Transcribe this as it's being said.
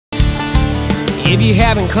If you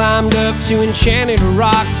haven't climbed up to Enchanted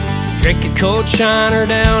Rock, drink a cold shiner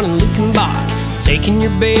down in Lukenbach, taking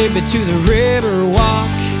your baby to the river walk,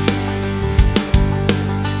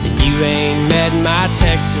 then you ain't met my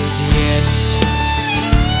Texas yet.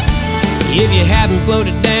 If you haven't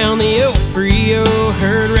floated down the El Frio,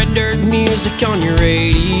 heard red dirt music on your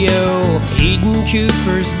radio, eating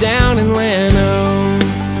Coopers down in Llano,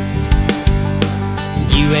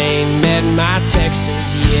 you ain't met my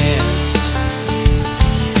Texas yet.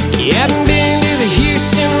 You haven't been to the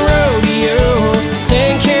Houston Rodeo,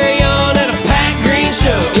 sang Carry On at a Pat Green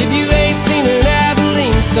show. If you ain't seen an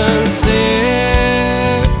Abilene sunset,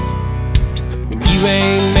 then you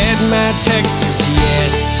ain't met my Texas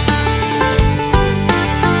yet.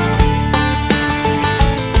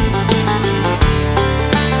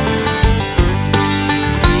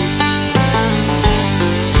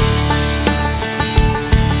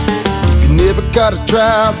 Never got a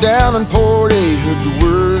drive down in Port A, heard the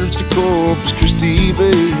words to Corpus Christi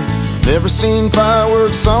Bay, never seen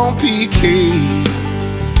fireworks on PK.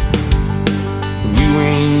 You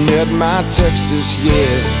ain't met my Texas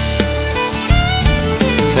yet.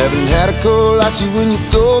 Haven't had a kolache when you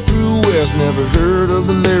go through west, never heard of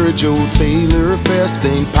the Larry Joe Taylor Fest.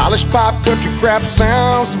 Ain't polished pop country crap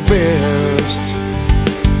sounds the best.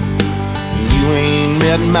 You ain't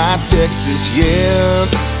met my Texas yet.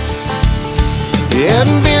 You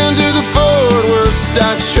hadn't been to the Fort Worth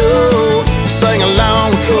Stock Show, sang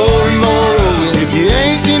along with Corey Morrow. If you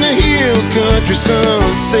ain't seen a hill country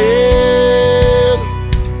sunset,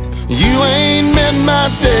 you ain't met my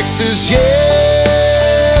Texas yet.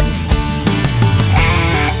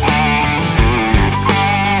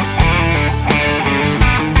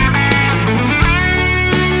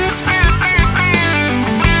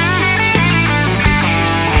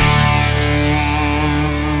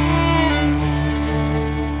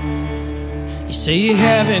 Say you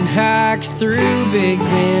haven't hiked through Big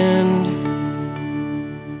Bend,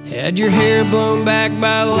 had your hair blown back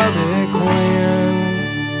by Lubbock wind,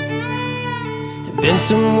 and been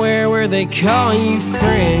somewhere where they call you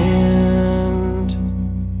friend,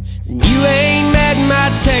 then you ain't met my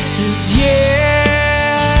Texas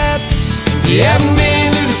yet. You haven't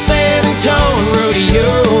been to the San Antonio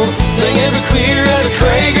Rodeo, sang Everclear at a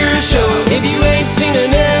Krager show. If you ain't seen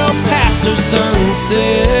an El Paso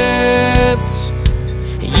sunset,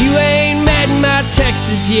 you ain't met my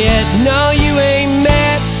Texas yet. No, you ain't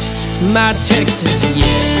met my Texas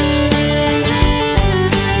yet.